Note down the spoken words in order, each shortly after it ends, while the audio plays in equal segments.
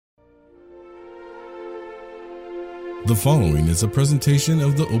The following is a presentation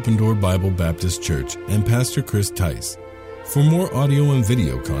of the Open Door Bible Baptist Church and Pastor Chris Tice. For more audio and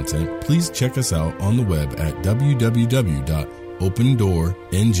video content, please check us out on the web at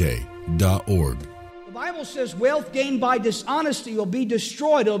www.opendoornj.org. The Bible says wealth gained by dishonesty will be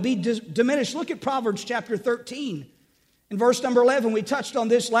destroyed, it'll be diminished. Look at Proverbs chapter 13 and verse number 11. We touched on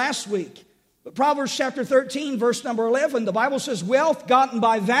this last week. But Proverbs chapter 13, verse number 11, the Bible says, wealth gotten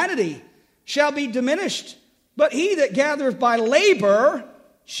by vanity shall be diminished, but he that gathereth by labor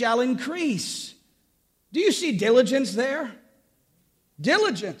shall increase. Do you see diligence there?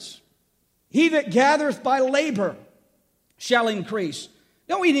 Diligence. He that gathereth by labor shall increase.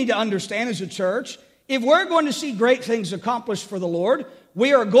 Don't we need to understand as a church, if we're going to see great things accomplished for the Lord,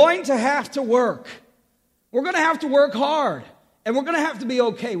 we are going to have to work. We're going to have to work hard, and we're going to have to be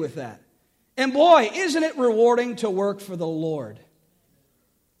okay with that. And boy, isn't it rewarding to work for the Lord?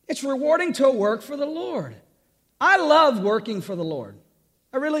 It's rewarding to work for the Lord. I love working for the Lord.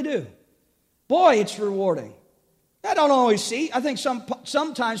 I really do. Boy, it's rewarding. I don't always see. I think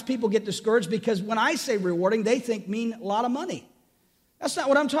sometimes people get discouraged because when I say rewarding, they think mean a lot of money. That's not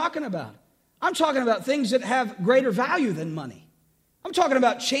what I'm talking about. I'm talking about things that have greater value than money. I'm talking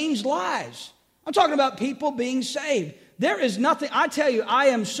about changed lives. I'm talking about people being saved. There is nothing, I tell you, I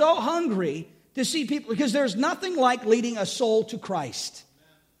am so hungry to see people, because there's nothing like leading a soul to Christ.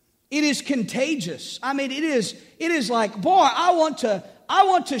 It is contagious. I mean, it is like, boy, I want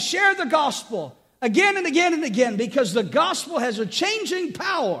to share the gospel again and again and again, because the gospel has a changing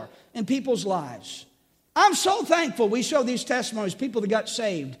power in people's lives. I'm so thankful we show these testimonies, people that got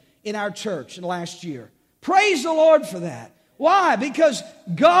saved in our church in the last year. Praise the Lord for that. Why? Because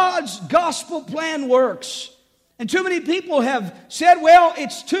God's gospel plan works. And too many people have said, well,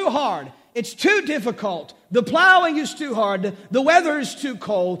 it's too hard. It's too difficult. The plowing is too hard. The weather is too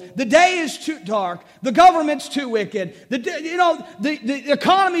cold. The day is too dark. The government's too wicked. The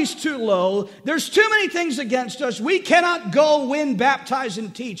economy's too low. There's too many things against us. We cannot go, win, baptize,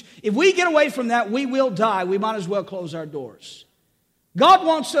 and teach. If we get away from that, we will die. We might as well close our doors. God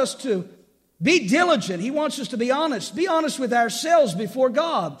wants us to be diligent. He wants us to be honest. Be honest with ourselves before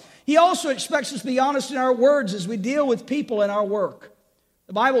God. He also expects us to be honest in our words as we deal with people in our work.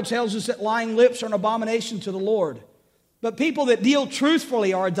 The Bible tells us that lying lips are an abomination to the Lord. But people that deal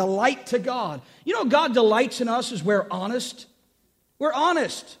truthfully are a delight to God. You know, God delights in us as we're honest. We're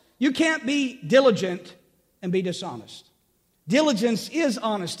honest. You can't be diligent and be dishonest. Diligence is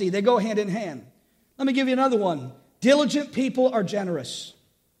honesty. They go hand in hand. Let me give you another one. Diligent people are generous.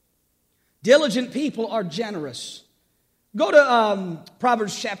 Diligent people are generous. Go to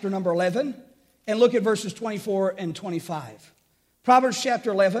Proverbs chapter number 11 and look at verses 24 and 25. Proverbs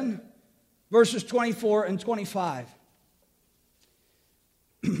chapter 11, verses 24 and 25.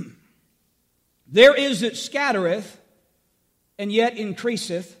 There is that scattereth, and yet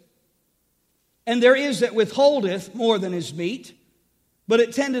increaseth, and there is that withholdeth more than is meet, but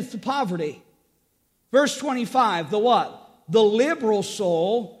it tendeth to poverty. Verse 25, the what? The liberal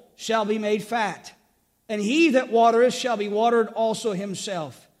soul shall be made fat, and he that watereth shall be watered also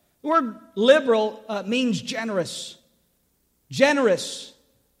himself. The word liberal means generous. Generous.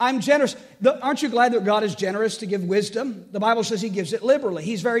 I'm generous. Aren't you glad that God is generous to give wisdom? The Bible says He gives it liberally.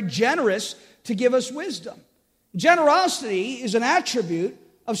 He's very generous to give us wisdom. Generosity is an attribute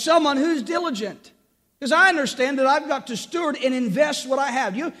of someone who's diligent. Because I understand that I've got to steward and invest what I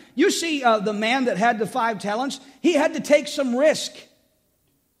have. You see the man that had the 5 talents, he had to take some risk.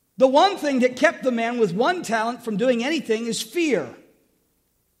 The one thing that kept the man with 1 talent from doing anything is fear.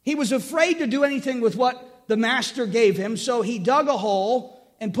 He was afraid to do anything with what the master gave him, so he dug a hole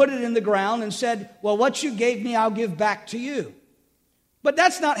and put it in the ground and said, well, what you gave me, I'll give back to you. But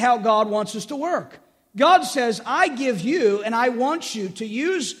that's not how God wants us to work. God says, I give you, and I want you to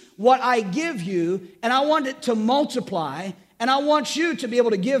use what I give you, and I want it to multiply, and I want you to be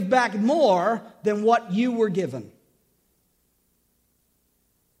able to give back more than what you were given.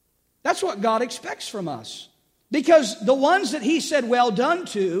 That's what God expects from us. Because the ones that He said, well done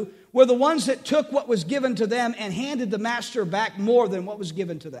to, were the ones that took what was given to them and handed the master back more than what was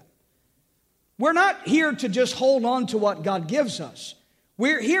given to them. We're not here to just hold on to what God gives us.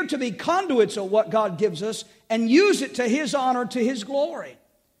 We're here to be conduits of what God gives us and use it to His honor, to His glory.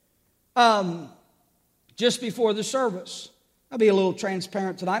 Just before the service, I'll be a little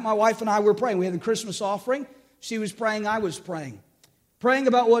transparent tonight. My wife and I were praying. We had the Christmas offering. She was praying, I was praying. Praying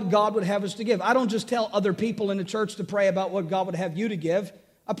about what God would have us to give. I don't just tell other people in the church to pray about what God would have you to give.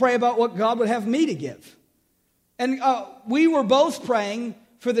 I pray about what God would have me to give. And we were both praying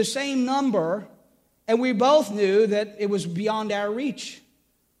for the same number, and we both knew that it was beyond our reach.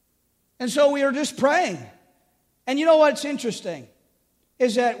 And so we were just praying. And you know what's interesting?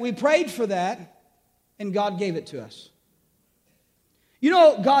 Is that we prayed for that, and God gave it to us. You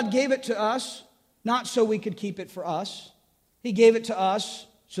know, God gave it to us not so we could keep it for us. He gave it to us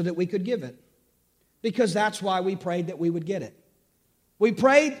so that we could give it. Because that's why we prayed that we would get it. We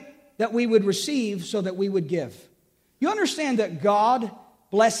prayed that we would receive so that we would give. You understand that God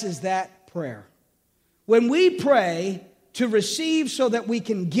blesses that prayer. When we pray to receive so that we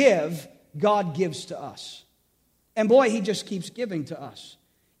can give, God gives to us. And boy, He just keeps giving to us.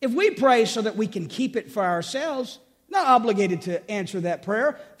 If we pray so that we can keep it for ourselves, not obligated to answer that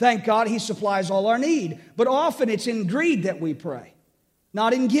prayer. Thank God He supplies all our need. But often it's in greed that we pray,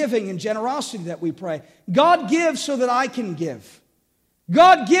 not in giving and generosity that we pray. God gives so that I can give.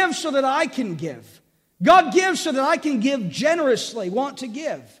 God gives so that I can give. God gives so that I can give generously, want to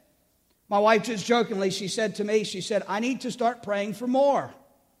give. My wife just jokingly, she said to me, I need to start praying for more.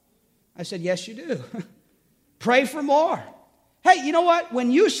 I said, yes, you do. Pray for more. Hey, you know what?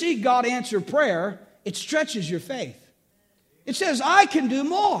 When you see God answer prayer, it stretches your faith. It says, I can do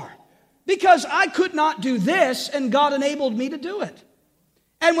more because I could not do this and God enabled me to do it.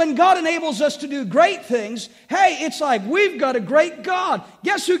 And when God enables us to do great things, hey, it's like we've got a great God.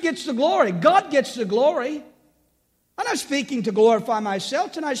 Guess who gets the glory? God gets the glory. I'm not speaking to glorify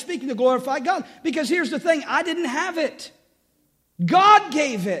myself tonight. I'm speaking to glorify God. Because here's the thing, I didn't have it. God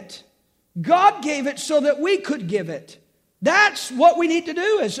gave it. God gave it so that we could give it. That's what we need to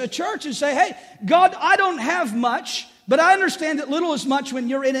do as a church and say, hey, God, I don't have much, but I understand that little is much when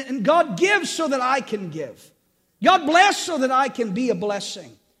you're in it. And God gives so that I can give. God bless so that I can be a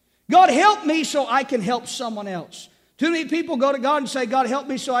blessing. God help me so I can help someone else. Too many people go to God and say, God help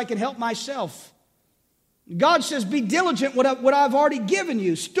me so I can help myself. God says, be diligent what I've already given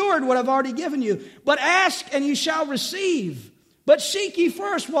you. Steward what I've already given you. But ask and you shall receive. But seek ye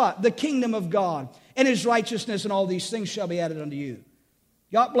first what? The kingdom of God and His righteousness, and all these things shall be added unto you.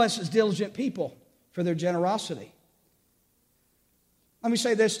 God blesses diligent people for their generosity. Let me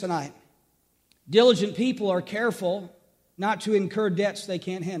say this tonight. Diligent people are careful not to incur debts they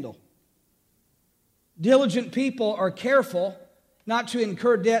can't handle. Diligent people are careful not to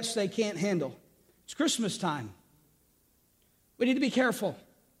incur debts they can't handle. It's Christmas time. We need to be careful.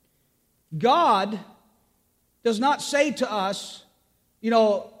 God does not say to us,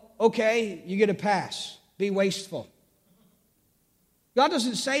 okay, you get a pass. Be wasteful. God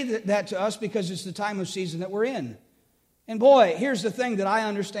doesn't say that to us because it's the time of season that we're in. And boy, here's the thing that I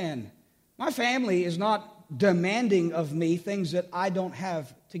understand. My family is not demanding of me things that I don't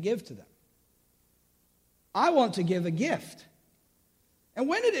have to give to them. I want to give a gift. And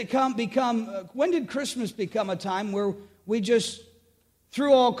when did Christmas become a time where we just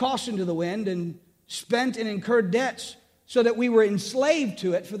threw all caution to the wind and spent and incurred debts so that we were enslaved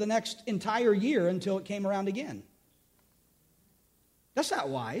to it for the next entire year until it came around again? That's not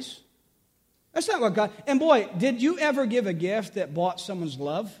wise. That's not what God... And boy, did you ever give a gift that bought someone's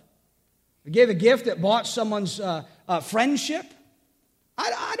love? Or gave a gift that bought someone's friendship?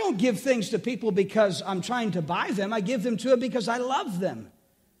 I don't give things to people because I'm trying to buy them. I give them to them because I love them.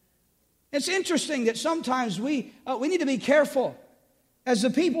 It's interesting that sometimes we need to be careful as the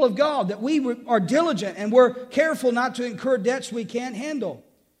people of God, that we are diligent and we're careful not to incur debts we can't handle.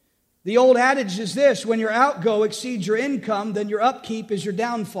 The old adage is this: when your outgo exceeds your income, then your upkeep is your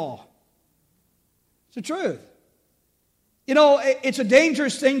downfall. It's the truth. It's a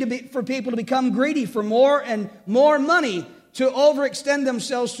dangerous thing for people to become greedy for more and more money, to overextend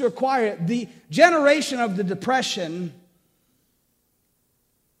themselves to acquire it. The generation of the Depression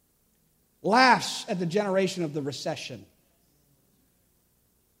laughs at the generation of the recession.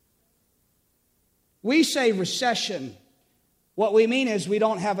 We say recession. What we mean is we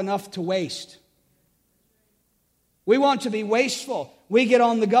don't have enough to waste. We want to be wasteful. We get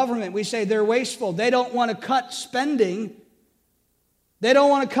on the government. We say they're wasteful. They don't want to cut spending. They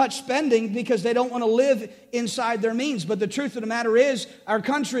don't want to cut spending because they don't want to live inside their means. But the truth of the matter is, our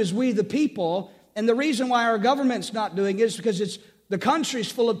country is we the people. And the reason why our government's not doing it is because the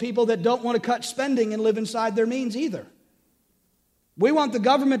country's full of people that don't want to cut spending and live inside their means either. We want the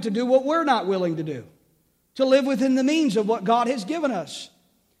government to do what we're not willing to do, to live within the means of what God has given us.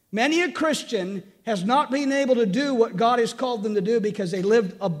 Many a Christian has not been able to do what God has called them to do because they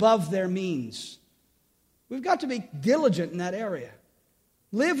lived above their means. We've got to be diligent in that area.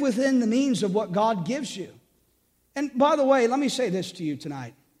 Live within the means of what God gives you. And by the way, let me say this to you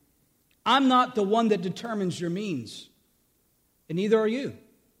tonight. I'm not the one that determines your means, and neither are you.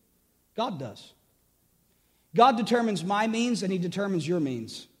 God does. God determines my means, and He determines your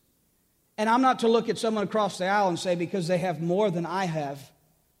means. And I'm not to look at someone across the aisle and say because they have more than I have,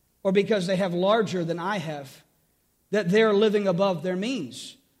 or because they have larger than I have, that they're living above their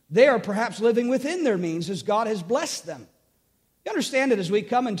means. They are perhaps living within their means as God has blessed them. You understand that as we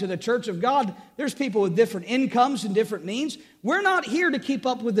come into the church of God, there's people with different incomes and different means. We're not here to keep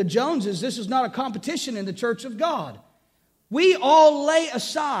up with the Joneses. This is not a competition in the church of God. We all lay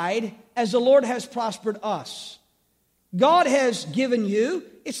aside as the Lord has prospered us. God has given you.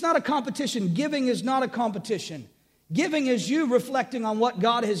 It's not a competition. Giving is not a competition. Giving is you reflecting on what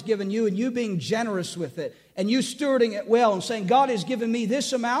God has given you and you being generous with it and you stewarding it well and saying, God has given me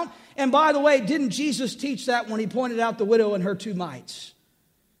this amount. And by the way, didn't Jesus teach that when he pointed out the widow and her 2 mites?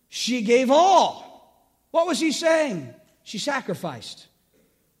 She gave all. What was he saying? She sacrificed.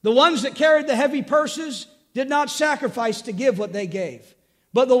 The ones that carried the heavy purses did not sacrifice to give what they gave.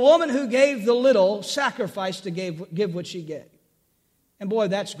 But the woman who gave the little sacrificed to give what she gave. And boy,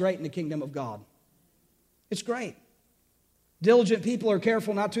 that's great in the kingdom of God. It's great. Diligent people are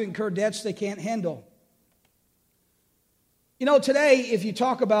careful not to incur debts they can't handle. You know, today, if you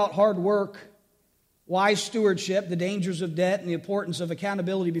talk about hard work, wise stewardship, the dangers of debt, and the importance of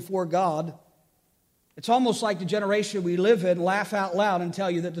accountability before God, it's almost like the generation we live in laugh out loud and tell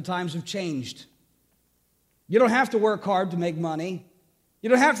you that the times have changed. You don't have to work hard to make money. You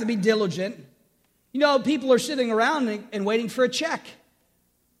don't have to be diligent. You know, people are sitting around and waiting for a check,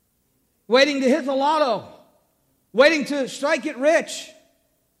 waiting to hit the lotto, waiting to strike it rich,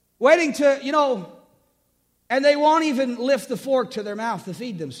 waiting to, and they won't even lift the fork to their mouth to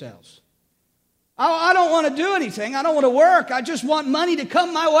feed themselves. I don't want to do anything. I don't want to work. I just want money to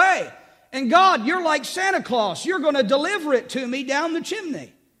come my way. And God, you're like Santa Claus. You're going to deliver it to me down the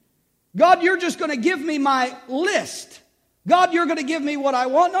chimney. God, you're just going to give me my list. God, you're going to give me what I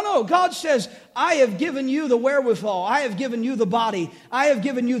want. No. God says, I have given you the wherewithal. I have given you the body. I have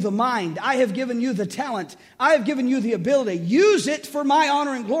given you the mind. I have given you the talent. I have given you the ability. Use it for my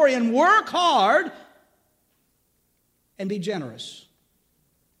honor and glory and work hard and be generous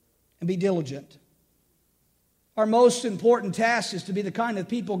and be diligent. Our most important task is to be the kind of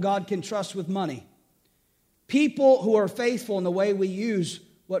people God can trust with money. People who are faithful in the way we use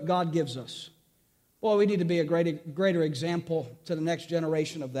what God gives us. Well, we need to be a greater example to the next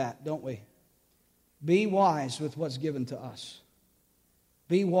generation of that, don't we? Be wise with what's given to us.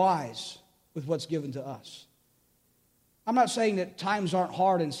 Be wise with what's given to us. I'm not saying that times aren't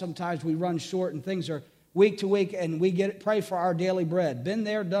hard and sometimes we run short and things are week to week and we pray for our daily bread. Been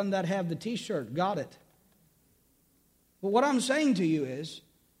there, done that, have the t-shirt, got it. But what I'm saying to you is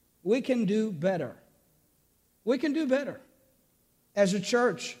we can do better. We can do better. As a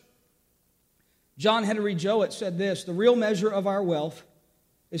church, John Henry Jowett said this, the real measure of our wealth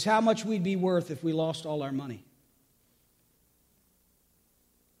is how much we'd be worth if we lost all our money.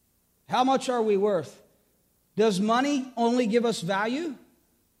 How much are we worth? Does money only give us value?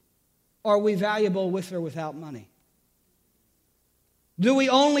 Or are we valuable with or without money? Do we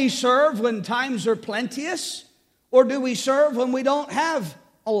only serve when times are plenteous? Or do we serve when we don't have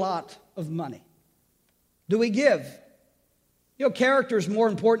a lot of money? Do we give? You know, character is more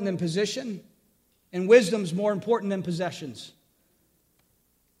important than position, and wisdom is more important than possessions.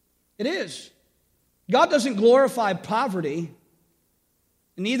 It is. God doesn't glorify poverty,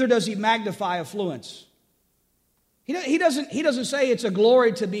 and neither does He magnify affluence. He doesn't say it's a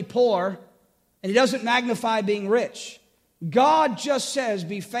glory to be poor, and He doesn't magnify being rich. God just says,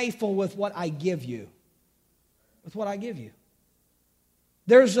 be faithful with what I give you. With what I give you.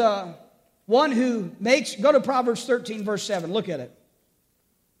 There's one who go to Proverbs 13, verse 7. Look at it.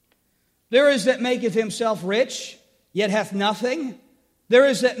 There is that maketh himself rich, yet hath nothing. There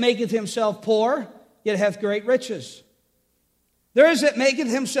is that maketh himself poor, yet hath great riches. There is that maketh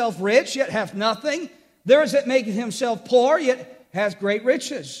himself rich, yet hath nothing. There is that maketh himself poor, yet hath great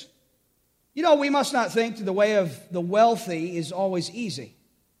riches. You know, we must not think that the way of the wealthy is always easy.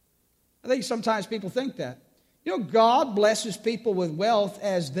 I think sometimes people think that. You know, God blesses people with wealth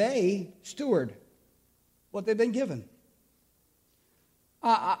as they steward what they've been given.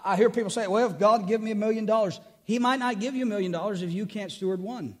 I hear people say, well, if God give me $1 million, He might not give you $1 million if you can't steward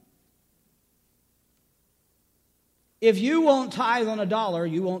one. If you won't tithe on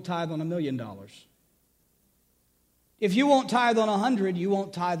 $1, you won't tithe on $1 million. If you won't tithe on 100, you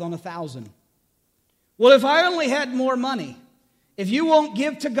won't tithe on 1,000. Well, if I only had more money, if you won't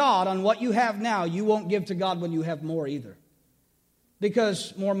give to God on what you have now, you won't give to God when you have more either.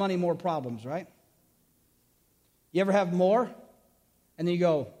 Because more money, more problems, right? You ever have more? And then you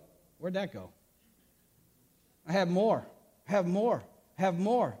go, where'd that go? I have more, have more, have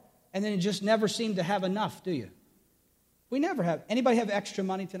more. And then you just never seem to have enough, do you? We never have. Anybody have extra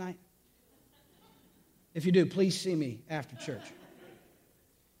money tonight? If you do, please see me after church.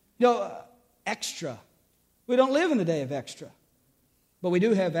 You know, extra. We don't live in a day of extra, but we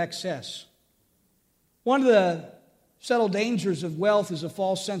do have excess. One of the subtle dangers of wealth is a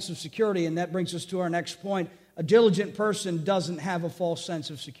false sense of security, and that brings us to our next point. A diligent person doesn't have a false sense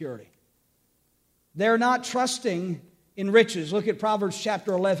of security. They're not trusting in riches. Look at Proverbs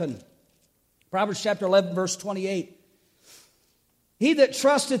chapter 11. Proverbs chapter 11, verse 28. He that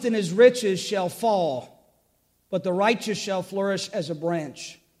trusteth in his riches shall fall, but the righteous shall flourish as a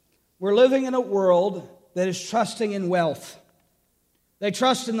branch. We're living in a world that is trusting in wealth. They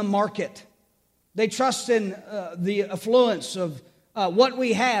trust in the market. They trust in the affluence of what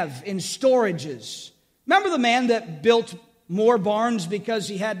we have in storages. Remember the man that built more barns because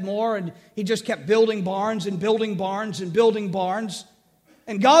he had more, and he just kept building barns and building barns and building barns.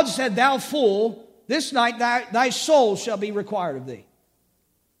 And God said, "Thou fool, this night thy soul shall be required of thee."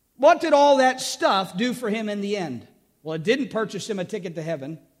 What did all that stuff do for him in the end? Well, it didn't purchase him a ticket to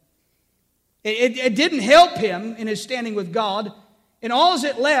heaven. It didn't help him in his standing with God. And all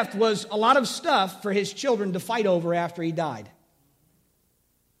it left was a lot of stuff for his children to fight over after he died.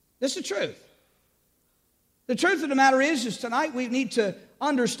 This is the truth. The truth of the matter is tonight we need to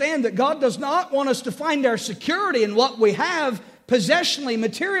understand that God does not want us to find our security in what we have possessionally,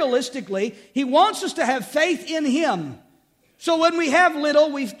 materialistically. He wants us to have faith in Him. So when we have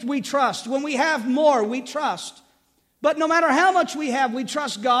little, we trust. When we have more, we trust. But no matter how much we have, we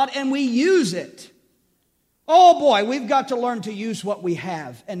trust God and we use it. Oh boy, we've got to learn to use what we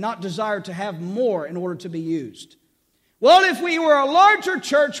have and not desire to have more in order to be used. Well, if we were a larger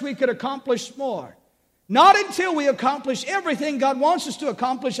church, we could accomplish more. Not until we accomplish everything God wants us to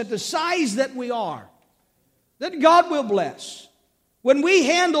accomplish at the size that we are. That God will bless. When we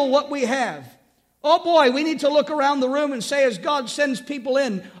handle what we have, oh boy, we need to look around the room and say, as God sends people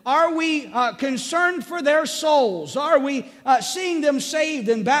in, are we concerned for their souls? Are we seeing them saved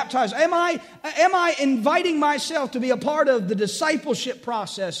and baptized? Am I inviting myself to be a part of the discipleship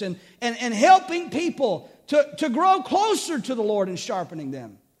process and helping people to grow closer to the Lord and sharpening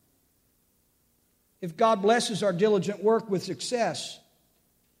them? If God blesses our diligent work with success,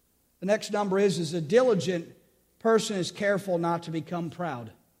 the next number is a diligent person is careful not to become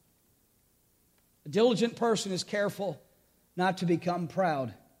proud. A diligent person is careful not to become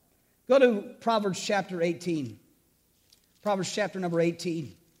proud. Go to Proverbs chapter 18. Proverbs chapter number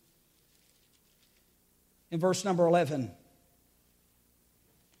 18. In verse number 11.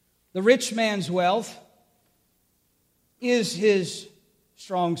 The rich man's wealth is his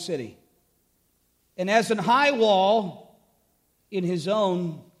strong city, and as an high wall in his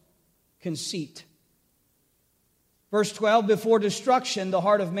own conceit. Verse 12, before destruction the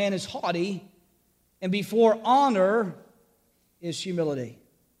heart of man is haughty, and before honor is humility.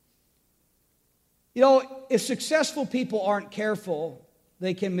 You know, if successful people aren't careful,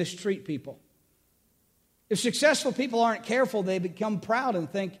 they can mistreat people. If successful people aren't careful, they become proud and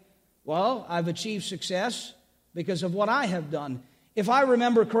think, well, I've achieved success because of what I have done. If I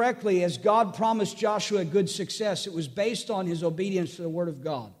remember correctly, as God promised Joshua good success, it was based on his obedience to the Word of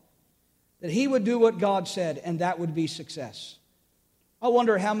God. That he would do what God said, and that would be success. I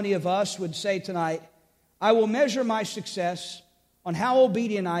wonder how many of us would say tonight, I will measure my success on how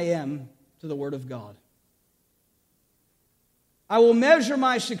obedient I am to the Word of God. I will measure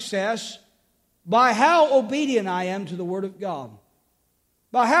my success by how obedient I am to the Word of God.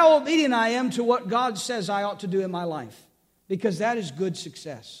 By how obedient I am to what God says I ought to do in my life. Because that is good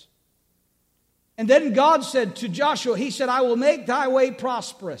success. And then God said to Joshua, He said, I will make thy way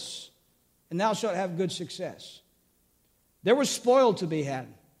prosperous, and thou shalt have good success. There was spoil to be had.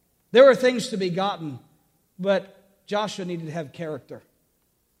 There were things to be gotten. But Joshua needed to have character.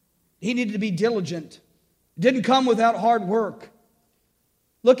 He needed to be diligent. It didn't come without hard work.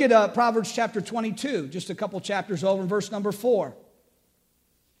 Look at Proverbs chapter 22, just a couple chapters over, in verse number 4.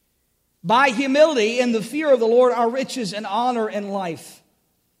 By humility and the fear of the Lord are riches and honor and life.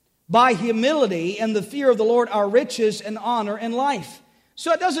 By humility and the fear of the Lord are riches and honor and life.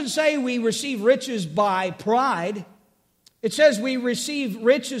 So it doesn't say we receive riches by pride. It says we receive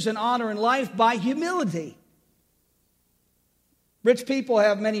riches and honor and life by humility. Rich people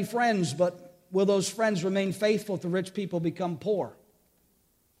have many friends, but will those friends remain faithful if the rich people become poor?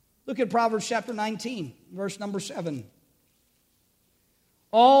 Look at Proverbs chapter 19, verse number 7.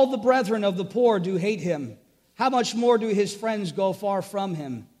 All the brethren of the poor do hate him. How much more do his friends go far from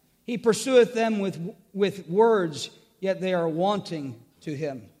him? He pursueth them with words, yet they are wanting to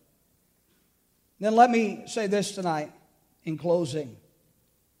him. Then let me say this tonight in closing.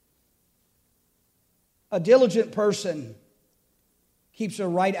 A diligent person keeps a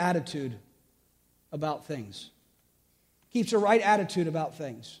right attitude about things. Keeps a right attitude about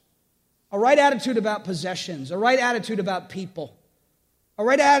things. A right attitude about possessions, a right attitude about people, a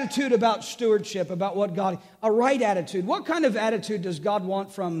right attitude about stewardship, about what God, a right attitude. What kind of attitude does God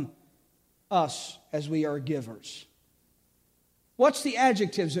want from us as we are givers? What's the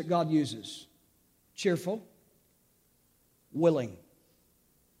adjectives that God uses? Cheerful, willing.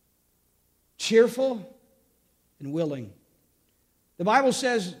 Cheerful and willing. The Bible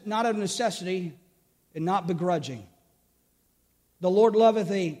says, not of necessity and not begrudging. The Lord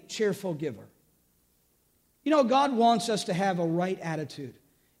loveth a cheerful giver. You know, God wants us to have a right attitude.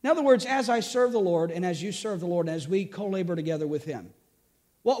 In other words, as I serve the Lord and as you serve the Lord and as we co-labor together with Him,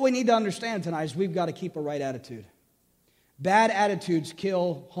 what we need to understand tonight is we've got to keep a right attitude. Bad attitudes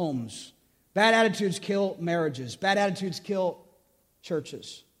kill homes. Bad attitudes kill marriages. Bad attitudes kill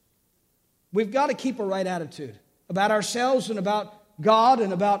churches. We've got to keep a right attitude about ourselves and about God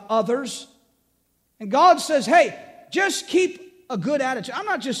and about others. And God says, hey, just keep a good attitude. I'm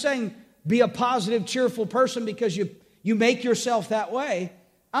not just saying be a positive, cheerful person because you make yourself that way.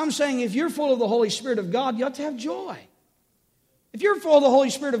 I'm saying if you're full of the Holy Spirit of God, you ought to have joy. If you're full of the Holy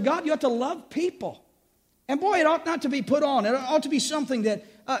Spirit of God, you ought to love people. And boy, it ought not to be put on. It ought to be something that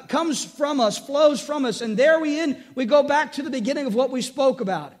comes from us, flows from us. And there we go back to the beginning of what we spoke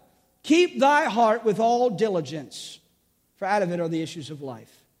about. Keep thy heart with all diligence, for out of it are the issues of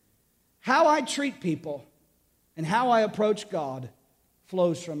life. How I treat people and how I approach God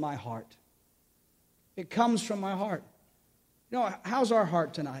flows from my heart. It comes from my heart. You know, how's our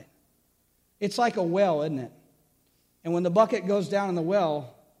heart tonight? It's like a well, isn't it? And when the bucket goes down in the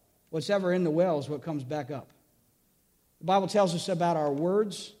well, what's ever in the well is what comes back up. The Bible tells us about our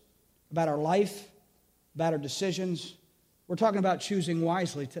words, about our life, about our decisions. We're talking about choosing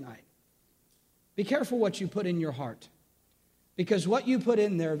wisely tonight. Be careful what you put in your heart, because what you put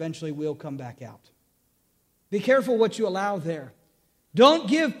in there eventually will come back out. Be careful what you allow there. Don't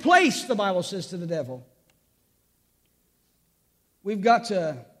give place, the Bible says, to the devil. We've got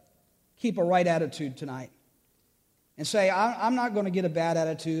to keep a right attitude tonight and say, I'm not going to get a bad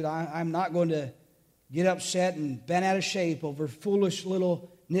attitude. I'm not going to get upset and bent out of shape over foolish little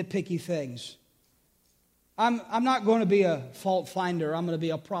nitpicky things. I'm not going to be a fault finder. I'm going to be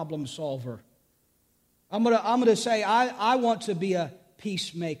a problem solver. I'm going to say, I want to be a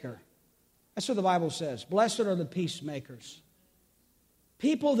peacemaker. That's what the Bible says. Blessed are the peacemakers.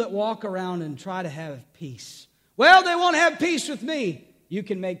 People that walk around and try to have peace. Well, they won't have peace with me. You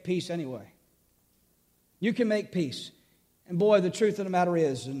can make peace anyway. You can make peace. And boy, the truth of the matter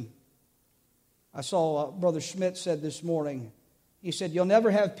is, and I saw Brother Schmidt said this morning, he said, you'll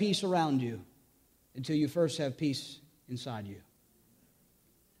never have peace around you until you first have peace inside you.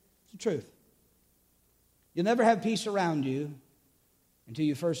 It's the truth. You'll never have peace around you until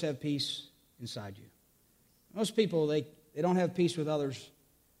you first have peace inside you. Most people, they don't have peace with others,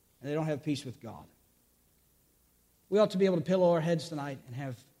 and they don't have peace with God. We ought to be able to pillow our heads tonight and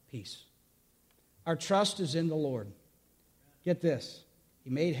have peace. Our trust is in the Lord. Get this. He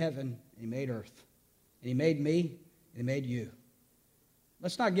made heaven, and He made earth. And He made me, and He made you.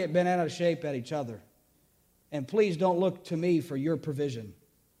 Let's not get bent out of shape at each other. And please don't look to me for your provision,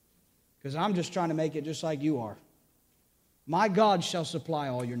 because I'm just trying to make it just like you are. My God shall supply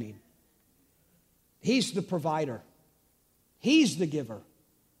all your need. He's the provider. He's the giver.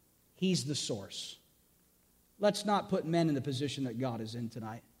 He's the source. Let's not put men in the position that God is in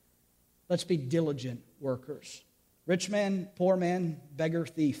tonight. Let's be diligent workers. Rich man, poor man, beggar,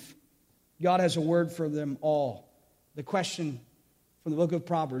 thief. God has a word for them all. The question from the book of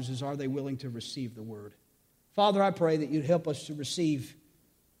Proverbs is, are they willing to receive the word? Father, I pray that you'd help us to receive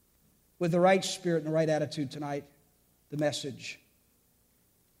with the right spirit and the right attitude tonight the message.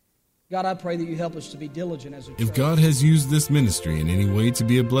 God, I pray that you help us to be diligent as a church. If God has used this ministry in any way to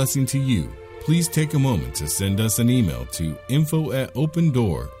be a blessing to you, please take a moment to send us an email to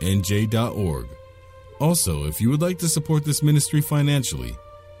info@opendoornj.org. Also, if you would like to support this ministry financially,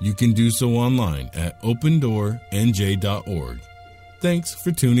 you can do so online at opendoornj.org. Thanks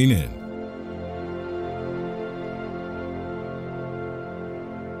for tuning in.